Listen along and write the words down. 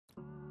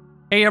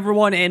Hey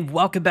everyone, and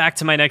welcome back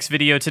to my next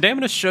video. Today I'm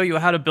going to show you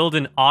how to build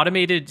an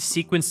automated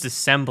sequenced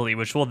assembly,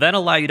 which will then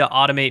allow you to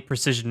automate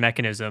precision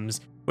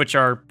mechanisms, which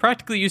are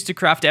practically used to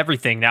craft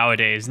everything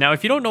nowadays. Now,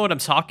 if you don't know what I'm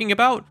talking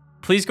about,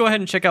 please go ahead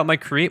and check out my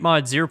Create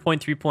Mod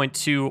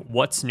 0.3.2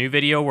 What's New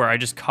video, where I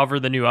just cover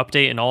the new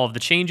update and all of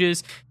the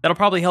changes. That'll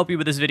probably help you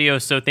with this video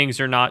so things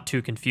are not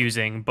too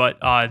confusing. But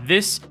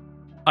this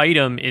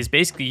item is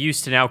basically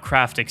used to now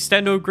craft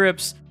extendo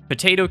grips,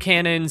 potato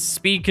cannons,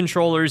 speed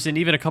controllers, and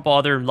even a couple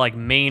other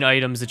main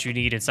items that you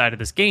need inside of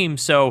this game.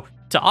 So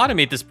to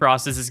automate this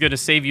process is going to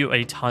save you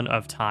a ton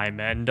of time.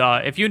 And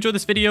if you enjoyed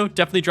this video,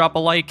 definitely drop a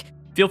like.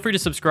 Feel free to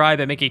subscribe.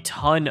 I make a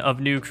ton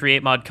of new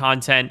Create Mod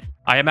content.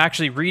 I am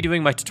actually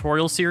redoing my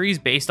tutorial series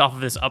based off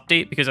of this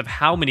update because of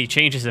how many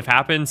changes have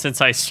happened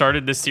since I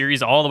started this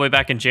series all the way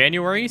back in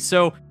January.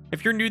 So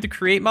if you're new to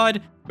Create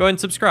Mod, go ahead and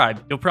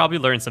subscribe. You'll probably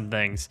learn some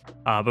things.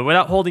 But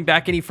without holding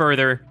back any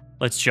further,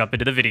 let's jump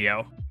into the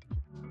video.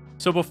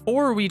 So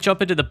before we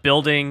jump into the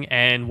building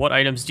and what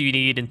items do you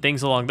need and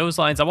things along those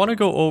lines, I want to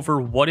go over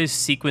what is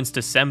sequenced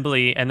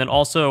assembly and then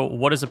also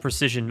what is a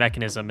precision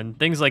mechanism and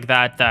things like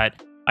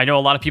that I know a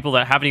lot of people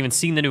that haven't even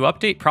seen the new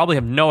update probably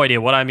have no idea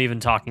what I'm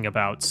even talking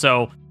about.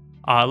 So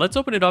let's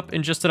open it up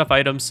in just enough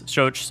items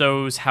so it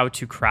shows how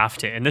to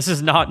craft it. And this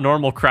is not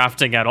normal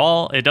crafting at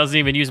all. It doesn't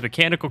even use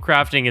mechanical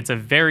crafting. It's a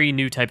very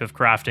new type of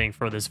crafting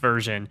for this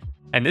version.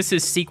 And this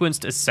is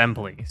sequenced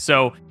assembly.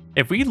 So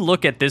if we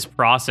look at this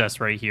process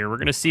right here, we're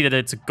going to see that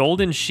it's a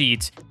golden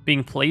sheet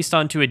being placed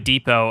onto a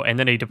depot, and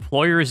then a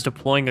deployer is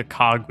deploying a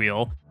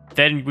cogwheel.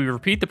 Then we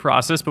repeat the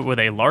process, but with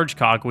a large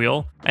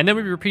cogwheel, and then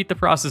we repeat the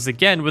process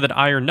again with an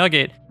iron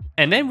nugget,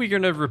 and then we're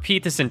going to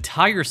repeat this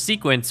entire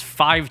sequence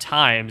 5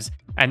 times,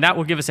 and that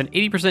will give us an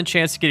 80%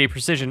 chance to get a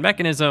precision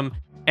mechanism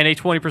and a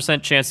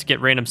 20% chance to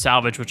get random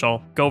salvage, which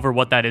I'll go over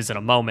what that is in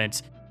a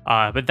moment.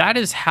 But that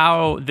is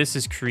how this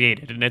is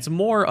created, and it's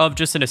more of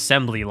just an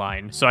assembly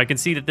line. So I can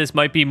see that this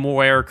might be more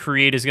where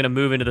Create is going to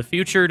move into the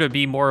future to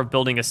be more of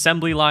building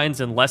assembly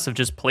lines and less of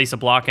just place a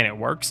block and it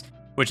works,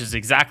 which is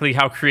exactly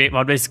how Create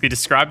Mod basically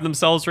described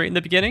themselves right in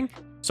the beginning.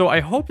 So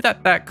I hope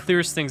that that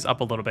clears things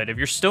up a little bit. If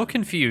you're still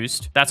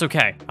confused, that's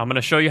okay. I'm going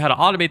to show you how to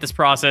automate this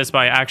process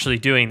by actually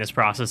doing this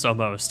process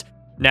almost.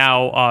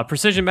 Now,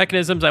 precision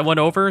mechanisms I went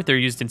over, they're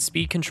used in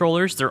speed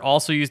controllers. They're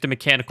also used in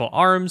mechanical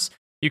arms.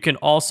 You can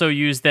also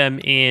use them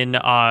in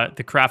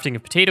the crafting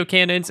of potato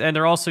cannons, and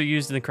they're also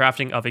used in the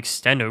crafting of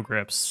extendo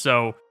grips.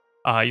 So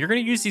you're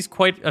going to use these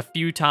quite a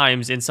few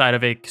times inside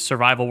of a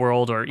survival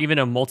world or even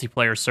a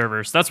multiplayer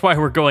server. So that's why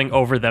we're going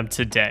over them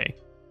today.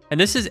 And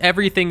this is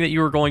everything that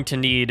you are going to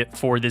need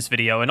for this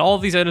video. And all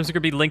of these items are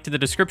going to be linked in the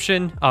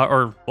description,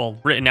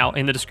 written out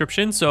in the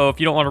description. So if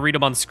you don't want to read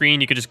them on the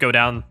screen, you could just go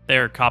down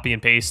there, copy and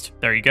paste.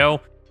 There you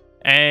go.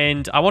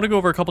 And I want to go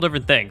over a couple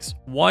different things.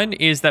 One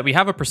is that we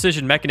have a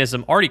precision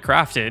mechanism already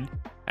crafted,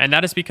 and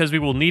that is because we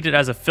will need it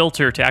as a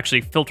filter to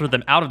actually filter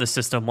them out of the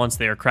system once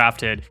they are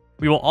crafted.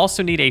 We will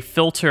also need a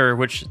filter,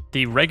 which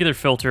the regular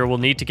filter will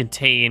need to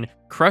contain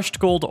crushed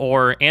gold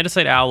ore,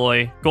 andesite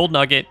alloy, gold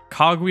nugget,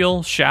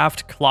 cogwheel,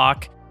 shaft,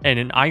 clock, and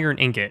an iron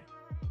ingot.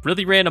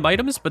 Really random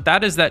items, but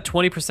that is that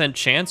 20%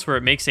 chance where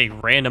it makes a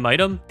random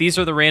item. These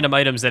are the random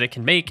items that it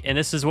can make, and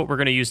this is what we're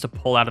going to use to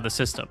pull out of the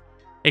system.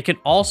 It can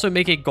also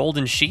make a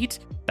golden sheet.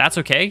 That's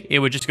okay. It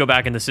would just go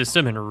back in the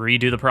system and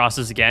redo the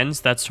process again.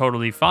 So that's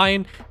totally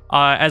fine.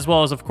 As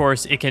well as, of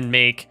course, it can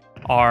make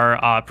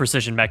our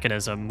precision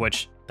mechanism,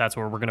 which that's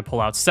where we're going to pull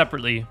out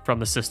separately from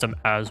the system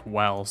as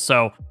well.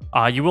 So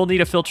you will need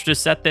a filter to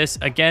set this.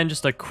 Again,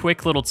 just a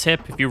quick little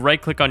tip. If you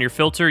right click on your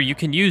filter, you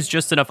can use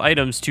just enough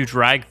items to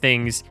drag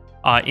things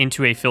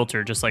into a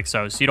filter just like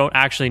so. So you don't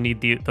actually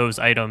need those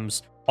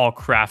items all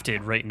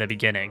crafted right in the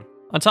beginning.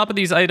 On top of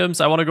these items,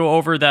 I want to go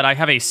over that I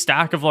have a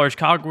stack of large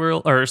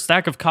cogwheel, or a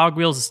stack of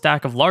cogwheels, a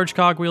stack of large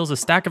cogwheels, a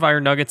stack of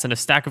iron nuggets, and a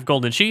stack of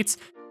golden sheets.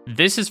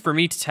 This is for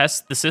me to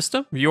test the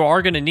system. You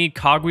are going to need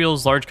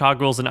cogwheels, large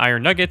cogwheels, and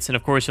iron nuggets, and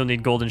of course you'll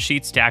need golden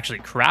sheets to actually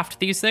craft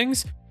these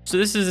things. So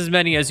this is as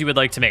many as you would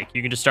like to make.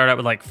 You can just start out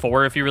with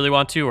 4 if you really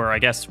want to, or I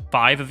guess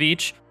 5 of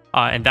each,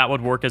 and that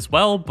would work as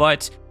well,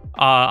 but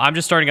I'm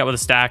just starting out with a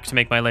stack to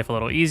make my life a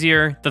little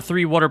easier. The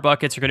 3 water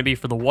buckets are going to be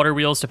for the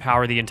Waterwheels to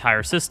power the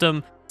entire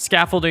system.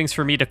 Scaffoldings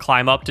for me to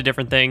climb up to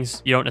different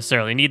things. You don't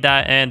necessarily need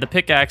that. And the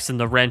pickaxe and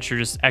the wrench are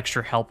just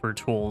extra helper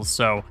tools,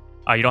 so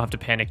you don't have to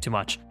panic too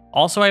much.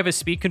 Also, I have a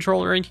speed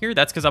controller in here.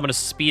 That's because I'm going to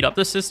speed up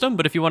the system,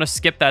 but if you want to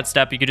skip that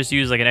step, you could just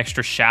use an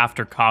extra shaft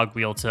or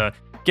cogwheel to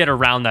get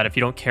around that if you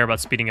don't care about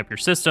speeding up your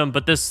system,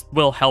 but this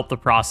will help the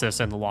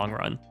process in the long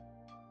run.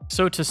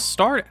 So to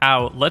start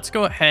out, let's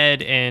go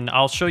ahead and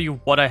I'll show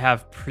you what I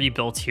have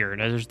pre-built here.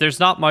 Now, there's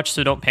not much,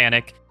 so don't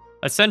panic.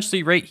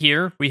 Essentially, right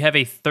here, we have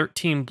a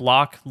 13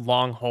 block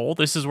long hole.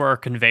 This is where our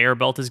conveyor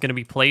belt is going to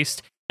be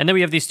placed. And then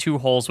we have these 2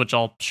 holes, which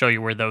I'll show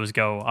you where those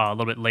go a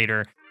little bit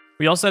later.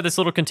 We also have this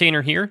little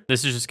container here.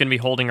 This is just going to be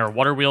holding our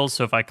water wheels.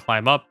 So if I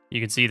climb up,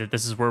 you can see that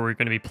this is where we're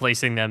going to be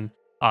placing them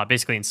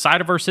basically inside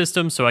of our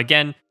system. So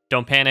again,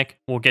 don't panic.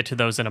 We'll get to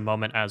those in a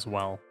moment as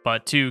well.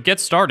 But to get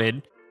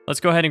started, let's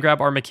go ahead and grab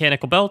our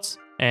mechanical belts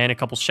and a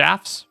couple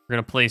shafts. We're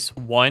going to place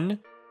 1,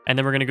 And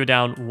then we're going to go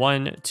down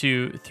 1,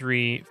 2,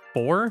 3,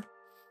 4.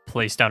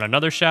 Place down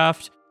another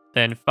shaft.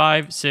 Then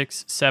 5,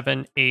 6,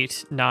 7,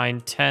 8,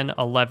 9, 10,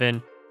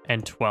 11,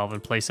 and 12.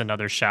 And place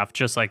another shaft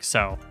just like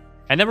so.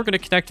 And then we're going to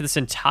connect this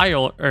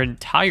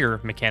entire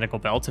mechanical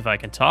belt, if I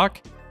can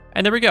talk.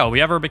 And there we go. We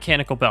have our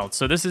mechanical belt.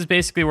 So this is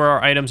basically where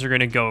our items are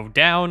going to go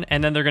down,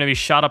 and then they're going to be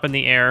shot up in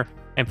the air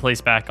and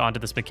placed back onto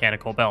this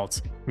mechanical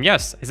belt. And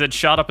yes, I said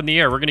shot up in the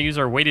air. We're going to use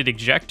our weighted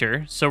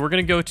ejector. So we're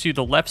going to go to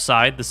the left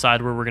side, the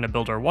side where we're going to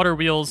build our water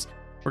wheels.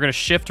 We're going to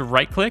shift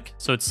right click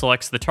so it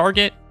selects the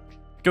target.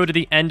 Go to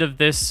the end of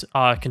this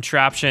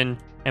contraption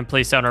and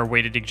place down our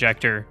weighted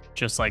ejector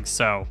just like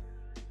so.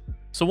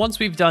 So once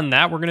we've done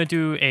that, we're going to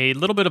do a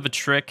little bit of a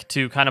trick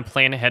to kind of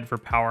plan ahead for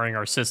powering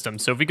our system.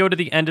 So if we go to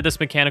the end of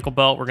this mechanical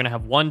belt, we're going to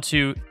have 1,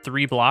 2,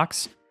 3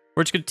 blocks.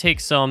 We're just going to take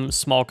some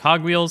small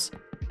cogwheels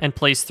and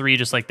place 3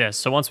 just like this.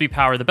 So once we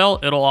power the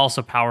belt, it'll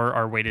also power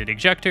our weighted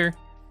ejector.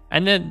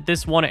 And then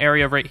this one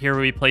area right here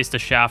where we placed a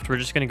shaft, we're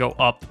just going to go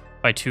up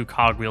by 2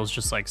 cogwheels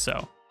just like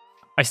so.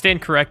 I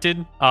stand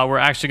corrected. We're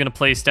actually going to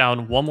place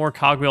down 1 more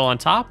cogwheel on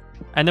top.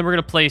 And then we're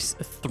going to place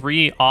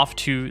 3 off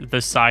to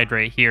the side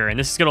right here. And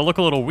this is going to look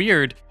a little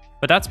weird,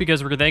 but that's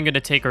because we're then going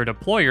to take our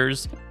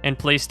deployers and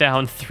place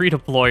down 3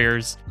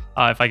 deployers,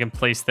 if I can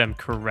place them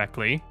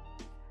correctly.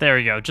 There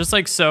we go, just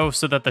like so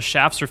that the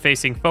shafts are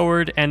facing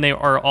forward and they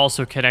are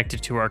also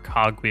connected to our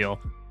cogwheel.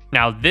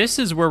 Now, this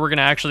is where we're going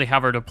to actually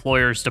have our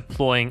deployers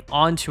deploying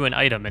onto an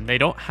item, and they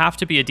don't have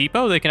to be a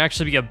depot. They can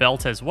actually be a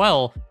belt as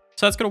well.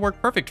 So that's going to work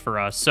perfect for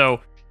us.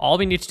 So all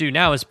we need to do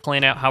now is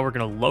plan out how we're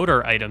going to load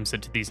our items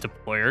into these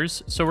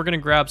deployers. So we're going to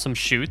grab some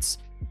chutes.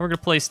 We're going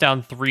to place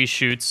down 3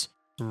 chutes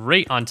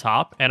right on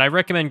top. And I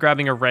recommend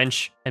grabbing a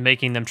wrench and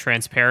making them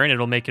transparent.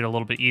 It'll make it a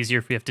little bit easier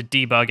if we have to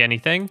debug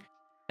anything.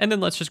 And then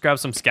let's just grab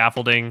some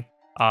scaffolding,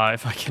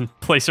 if I can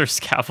place our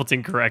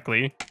scaffolding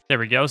correctly. There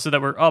we go, so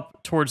that we're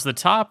up towards the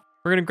top.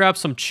 We're going to grab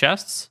some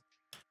chests.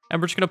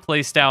 And we're just going to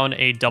place down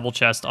a double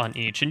chest on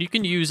each. And you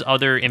can use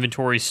other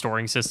inventory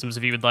storing systems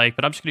if you would like,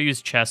 but I'm just going to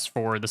use chests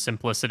for the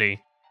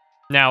simplicity.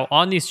 Now,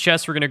 on these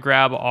chests, we're going to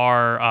grab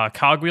our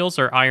cogwheels,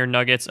 our iron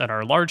nuggets, and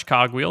our large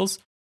cogwheels.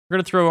 We're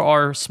going to throw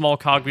our small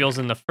cogwheels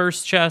in the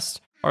first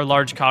chest, our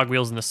large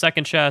cogwheels in the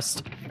second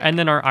chest, and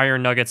then our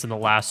iron nuggets in the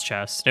last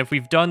chest. And if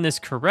we've done this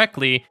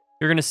correctly,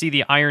 you're going to see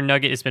the iron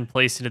nugget has been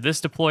placed into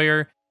this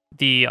deployer,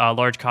 the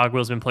large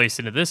cogwheel has been placed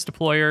into this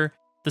deployer,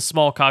 the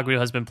small cogwheel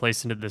has been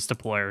placed into this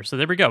deployer. So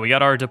there we go. We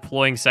got our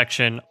deploying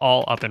section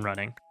all up and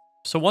running.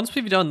 So once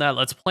we've done that,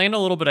 let's plan a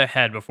little bit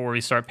ahead before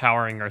we start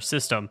powering our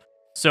system.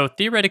 So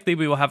theoretically,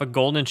 we will have a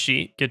golden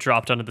sheet get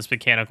dropped onto this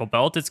mechanical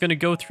belt. It's going to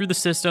go through the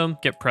system,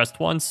 get pressed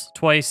once,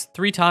 twice,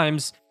 3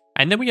 times,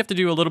 and then we have to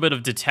do a little bit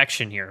of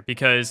detection here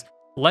because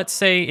let's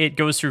say it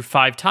goes through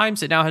 5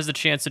 times. It now has the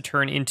chance to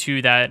turn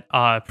into that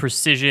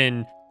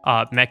precision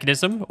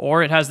mechanism,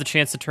 or it has the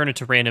chance to turn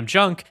into random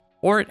junk,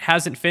 or it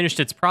hasn't finished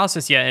its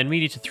process yet, and we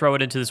need to throw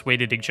it into this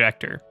weighted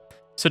ejector.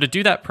 So to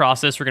do that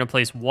process, we're going to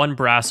place 1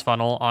 brass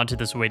funnel onto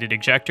this weighted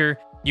ejector.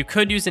 You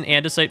could use an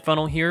andesite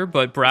funnel here,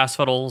 but brass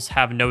funnels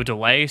have no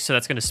delay, so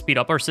that's going to speed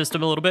up our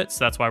system a little bit,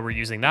 so that's why we're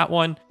using that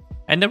one.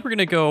 And then we're going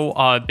to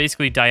go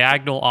basically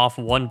diagonal off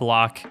 1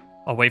 block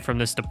away from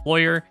this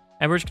deployer,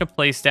 and we're just going to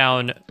place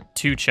down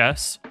 2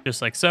 chests,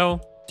 just like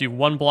so. Do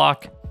 1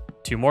 block,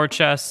 2 more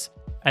chests,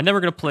 and then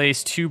we're going to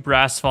place 2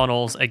 brass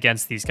funnels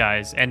against these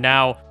guys. And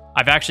now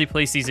I've actually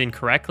placed these in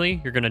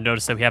correctly. You're going to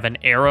notice that we have an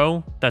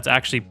arrow that's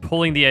actually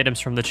pulling the items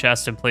from the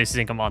chest and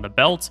placing them on the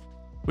belt.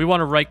 We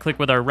want to right click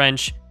with our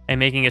wrench and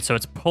making it so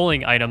it's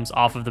pulling items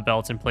off of the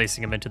belt and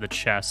placing them into the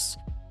chests.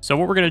 So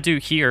what we're going to do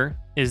here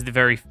is the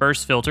very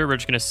first filter we're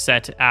just going to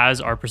set as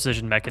our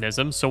precision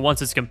mechanism. So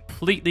once it's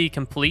completely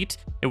complete,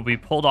 it will be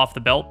pulled off the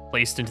belt,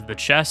 placed into the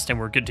chest, and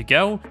we're good to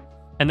go.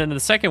 And then the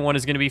second one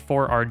is going to be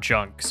for our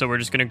junk. So we're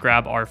just going to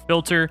grab our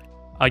filter,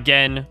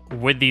 again,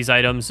 with these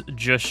items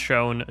just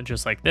shown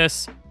just like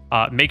this.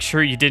 Make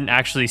sure you didn't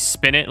actually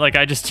spin it like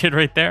I just did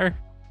right there.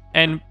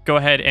 And go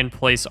ahead and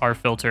place our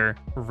filter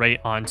right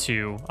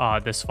onto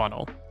this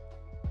funnel.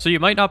 So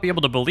you might not be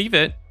able to believe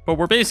it, but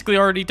we're basically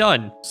already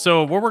done.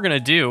 So what we're going to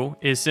do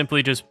is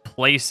simply just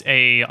place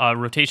a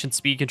rotation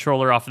speed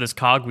controller off of this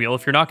cogwheel.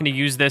 If you're not going to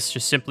use this,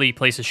 just simply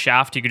place a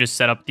shaft. You could just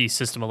set up the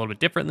system a little bit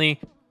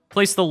differently.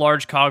 Place the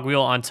large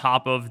cogwheel on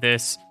top of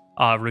this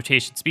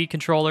rotation speed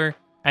controller.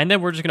 And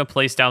then we're just going to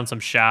place down some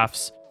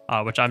shafts,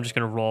 which I'm just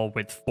going to roll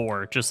with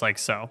 4, just like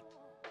so.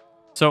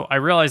 So I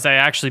realized I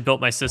actually built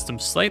my system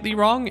slightly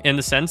wrong in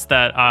the sense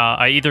that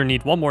I either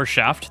need 1 more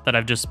shaft that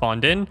I've just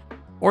spawned in,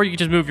 or you can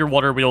just move your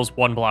water wheels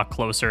 1 block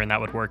closer and that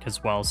would work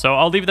as well. So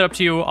I'll leave that up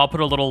to you. I'll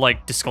put a little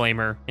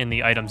disclaimer in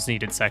the items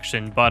needed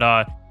section, but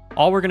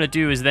all we're going to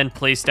do is then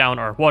place down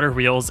our water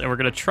wheels and we're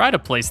going to try to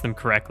place them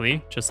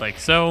correctly, just like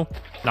so,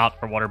 not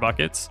for water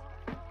buckets.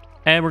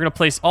 And we're going to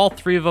place all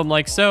 3 of them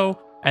like so,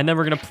 and then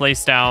we're going to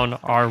place down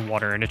our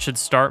water and it should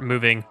start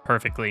moving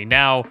perfectly.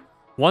 Now,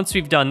 once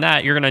we've done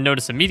that, you're going to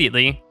notice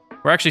immediately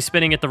we're actually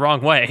spinning it the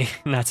wrong way,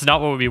 and that's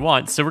not what we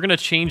want. So we're going to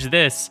change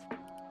this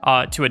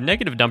to a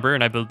negative number,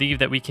 and I believe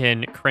that we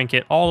can crank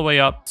it all the way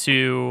up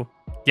to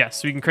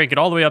Yes, we can crank it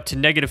all the way up to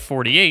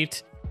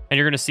 -48, and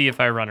you're going to see if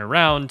I run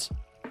around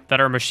that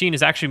our machine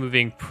is actually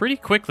moving pretty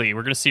quickly.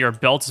 We're going to see our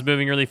belt is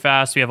moving really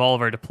fast. We have all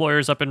of our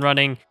deployers up and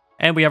running,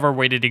 and we have our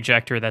weighted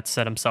ejector that's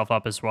set himself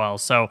up as well.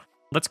 So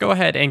let's go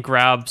ahead and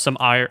grab some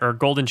iron or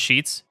golden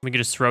sheets. We can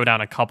just throw down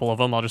a couple of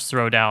them. I'll just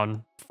throw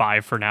down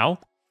 5 for now.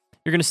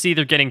 You're going to see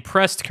they're getting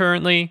pressed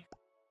currently.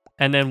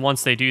 And then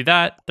once they do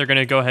that, they're going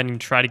to go ahead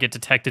and try to get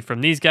detected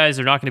from these guys.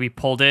 They're not going to be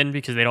pulled in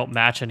because they don't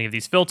match any of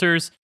these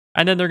filters.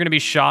 And then they're going to be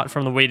shot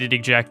from the weighted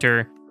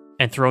ejector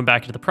and thrown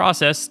back into the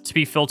process to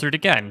be filtered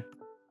again.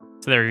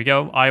 So there you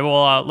go. I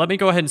will let me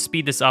go ahead and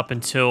speed this up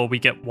until we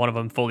get one of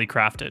them fully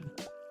crafted.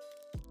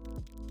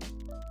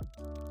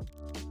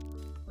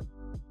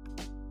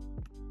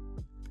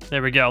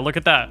 There we go. Look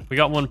at that. We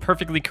got one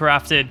perfectly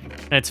crafted,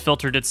 and it's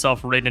filtered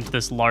itself right into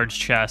this large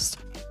chest.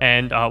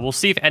 And we'll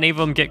see if any of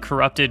them get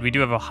corrupted. We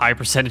do have a high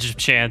percentage of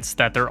chance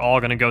that they're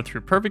all going to go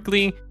through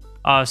perfectly.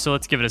 So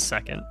let's give it a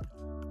second.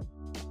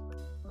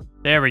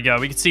 There we go.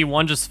 We can see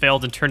one just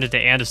failed and turned into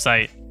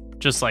andesite,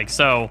 just like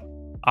so.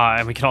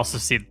 And we can also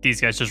see that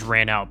these guys just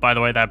ran out. By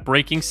the way, that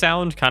breaking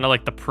sound, kind of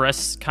like the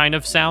press kind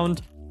of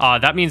sound,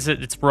 that means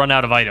that it's run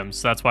out of items.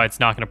 So that's why it's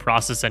not going to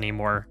process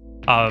anymore.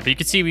 But you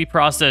can see we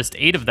processed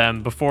 8 of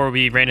them before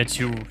we ran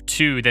into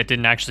 2 that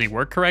didn't actually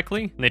work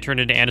correctly. And they turned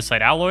into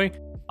andesite alloy.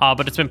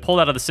 But it's been pulled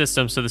out of the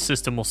system, so the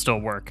system will still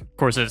work. Of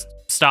course, it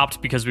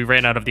stopped because we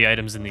ran out of the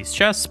items in these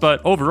chests.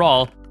 But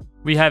overall,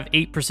 we have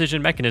 8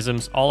 precision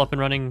mechanisms all up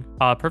and running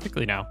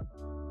perfectly now.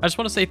 I just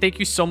want to say thank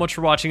you so much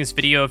for watching this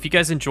video. If you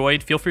guys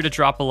enjoyed, feel free to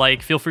drop a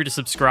like, feel free to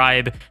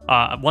subscribe.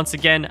 Once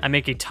again, I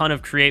make a ton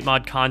of Create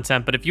Mod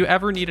content, but if you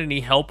ever need any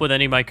help with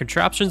any of my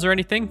contraptions or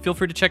anything, feel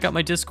free to check out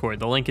my Discord.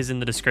 The link is in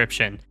the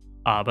description.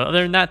 But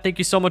other than that, thank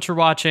you so much for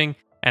watching,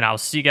 and I'll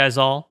see you guys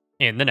all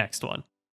in the next one.